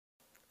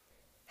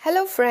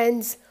Hello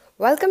friends,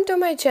 welcome to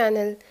my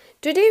channel.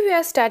 Today we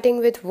are starting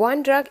with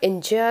one drug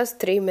in just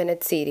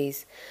 3-minute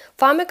series.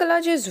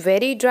 Pharmacology is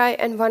very dry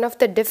and one of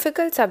the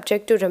difficult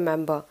subject to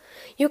remember.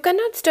 You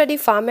cannot study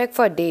pharmac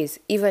for days.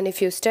 Even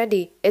if you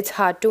study, it's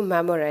hard to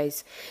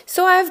memorize.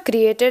 So I have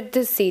created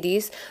this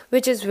series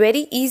which is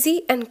very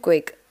easy and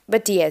quick.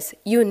 But yes,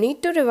 you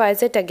need to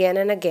revise it again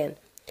and again.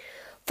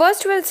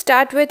 First we'll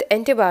start with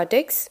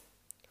antibiotics,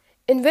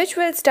 in which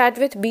we'll start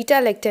with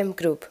beta-lactam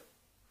group.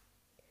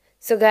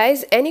 So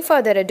guys, any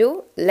further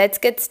ado, let's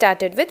get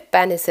started with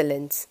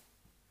penicillins.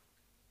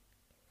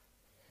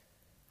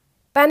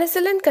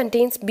 Penicillin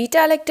contains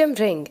beta-lactam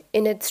ring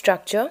in its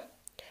structure.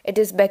 It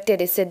is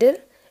bactericidal.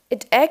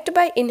 It acts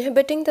by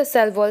inhibiting the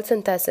cell wall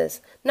synthesis.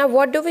 Now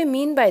what do we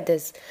mean by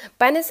this?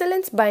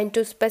 Penicillins bind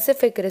to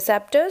specific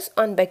receptors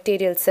on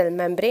bacterial cell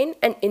membrane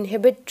and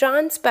inhibit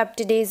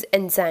transpeptidase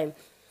enzyme.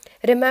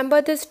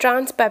 Remember this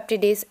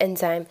transpeptidase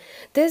enzyme.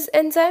 This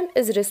enzyme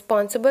is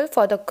responsible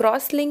for the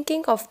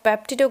cross-linking of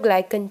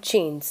peptidoglycan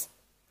chains.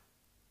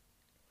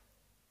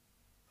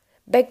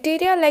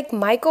 Bacteria like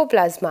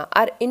Mycoplasma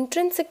are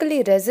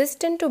intrinsically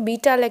resistant to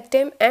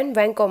beta-lactam and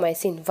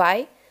vancomycin.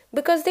 Why?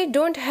 Because they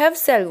don't have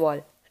cell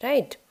wall,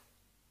 right?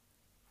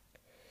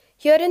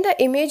 Here in the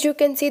image you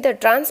can see the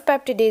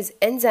transpeptidase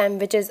enzyme,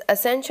 which is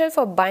essential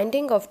for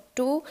binding of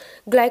two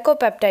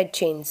glycopeptide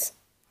chains.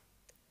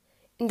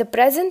 In the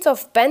presence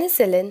of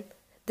penicillin,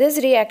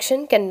 this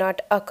reaction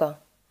cannot occur.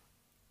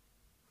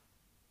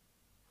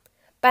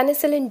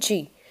 Penicillin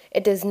G.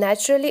 It is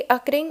naturally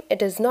occurring.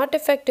 It is not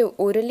effective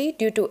orally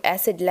due to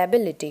acid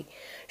lability.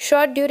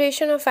 Short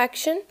duration of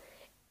action.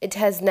 It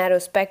has narrow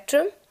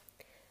spectrum.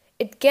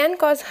 It can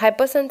cause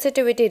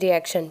hypersensitivity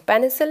reaction.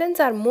 Penicillins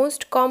are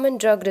most common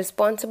drug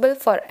responsible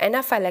for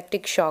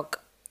anaphylactic shock.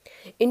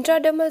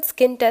 Intradermal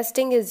skin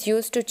testing is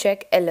used to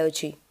check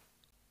allergy.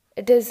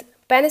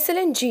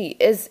 Penicillin G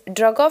is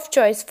drug of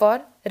choice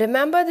for,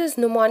 remember this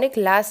mnemonic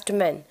last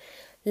men,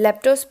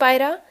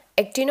 Leptospira,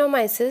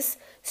 Actinomyces,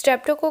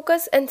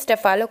 Streptococcus and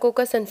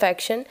Staphylococcus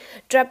infection,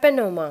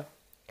 Treponema,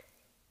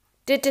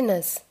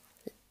 tetanus,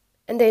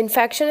 and the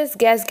infection is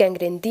gas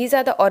gangrene. These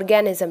are the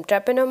organism.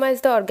 Treponema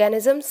is the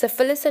organism,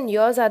 syphilis and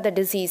yaws are the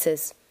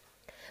diseases,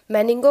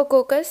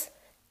 meningococcus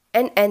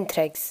and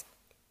anthrax.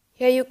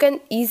 Here you can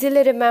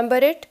easily remember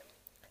it,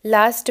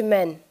 last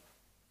men.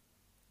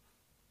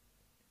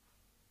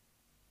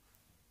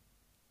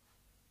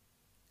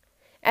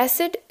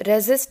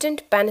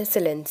 Acid-resistant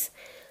penicillins,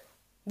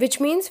 which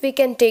means we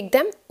can take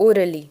them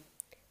orally.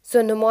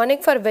 So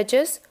mnemonic for which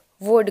is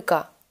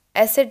vodka.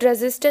 Acid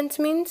resistance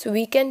means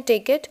we can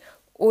take it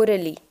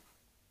orally.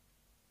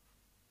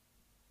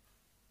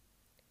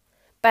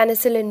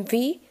 Penicillin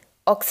V,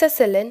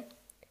 oxacillin,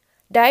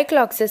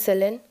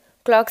 dicloxacillin,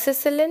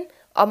 cloxacillin,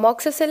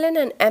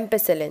 amoxicillin and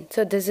ampicillin.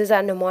 So this is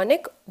our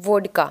mnemonic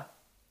vodka.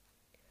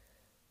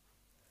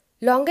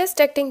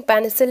 Longest acting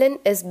penicillin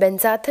is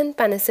benzathin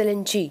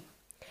penicillin G.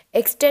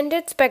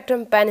 Extended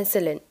spectrum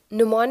penicillin,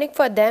 mnemonic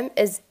for them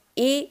is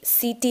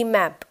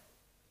ACT-MAP.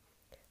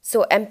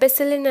 So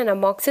ampicillin and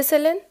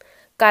amoxicillin,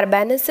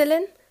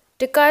 carbanicillin,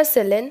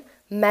 ticarcillin,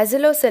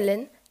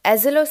 mesilocillin,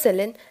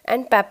 azilocillin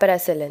and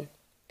piperacillin.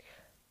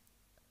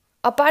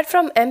 Apart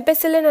from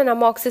ampicillin and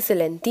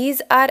amoxicillin,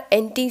 these are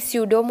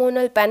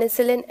Antipseudomonal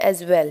penicillin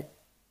as well.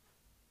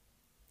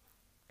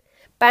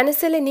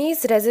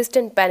 Penicilinase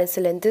resistant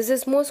penicillin. This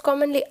is most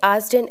commonly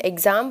asked in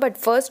exam, but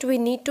first we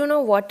need to know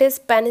what is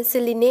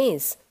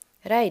penicillinase,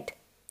 right?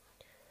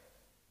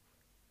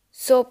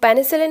 So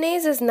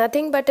penicillinase is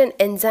nothing but an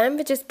enzyme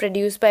which is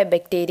produced by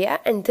bacteria,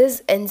 and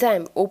this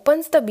enzyme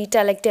opens the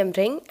beta-lactam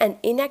ring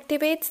and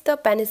inactivates the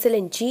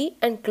penicillin G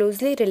and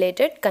closely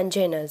related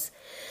congeners.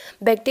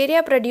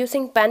 Bacteria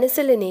producing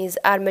penicillinase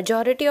are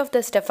majority of the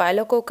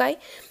staphylococci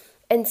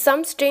and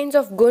some strains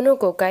of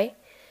gonococci,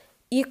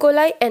 E.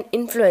 coli and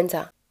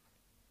influenza.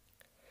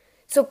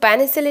 So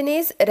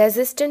penicillinase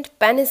resistant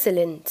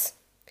penicillins,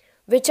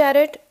 which are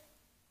it,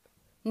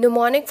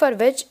 mnemonic for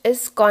which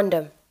is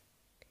condom.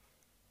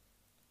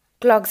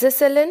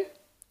 Cloxacillin,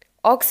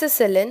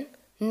 oxacillin,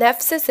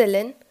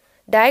 nefcicillin,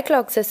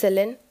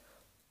 dicloxacillin,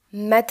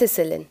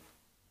 methicillin.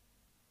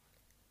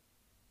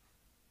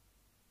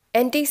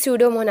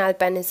 Antipseudomonal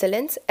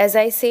penicillins, as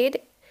I said,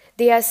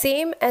 they are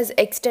same as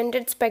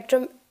extended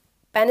spectrum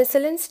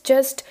penicillins,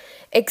 just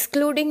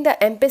excluding the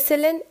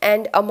ampicillin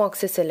and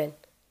amoxicillin.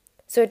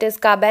 So it is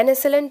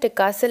carbanicillin,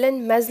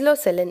 ticarcillin,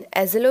 mesilocillin,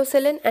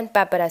 azilocillin and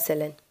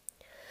piperacillin.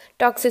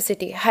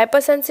 Toxicity.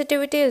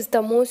 Hypersensitivity is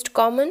the most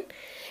common.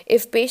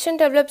 If patient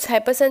develops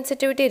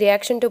hypersensitivity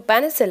reaction to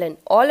penicillin,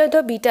 all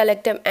other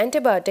beta-lactam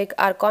antibiotic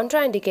are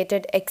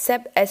contraindicated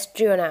except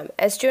aztreonam.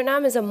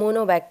 Aztreonam is a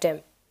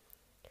monobactam.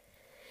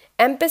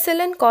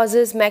 Ampicillin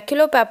causes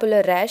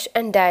maculopapular rash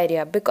and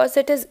diarrhea because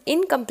it is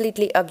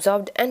incompletely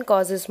absorbed and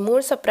causes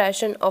more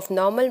suppression of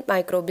normal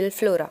microbial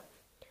flora.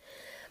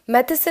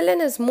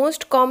 Methicillin is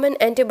most common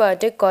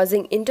antibiotic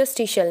causing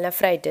interstitial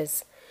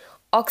nephritis.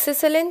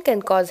 Oxacillin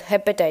can cause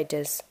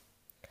hepatitis.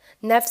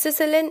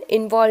 Nefcicillin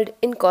involved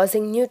in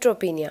causing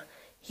neutropenia.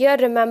 Here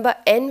remember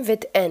N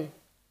with N.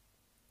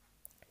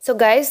 So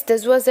guys,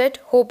 this was it.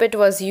 Hope it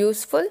was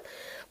useful.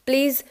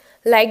 Please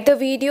like the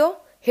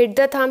video, hit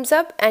the thumbs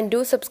up and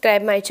do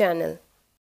subscribe my channel.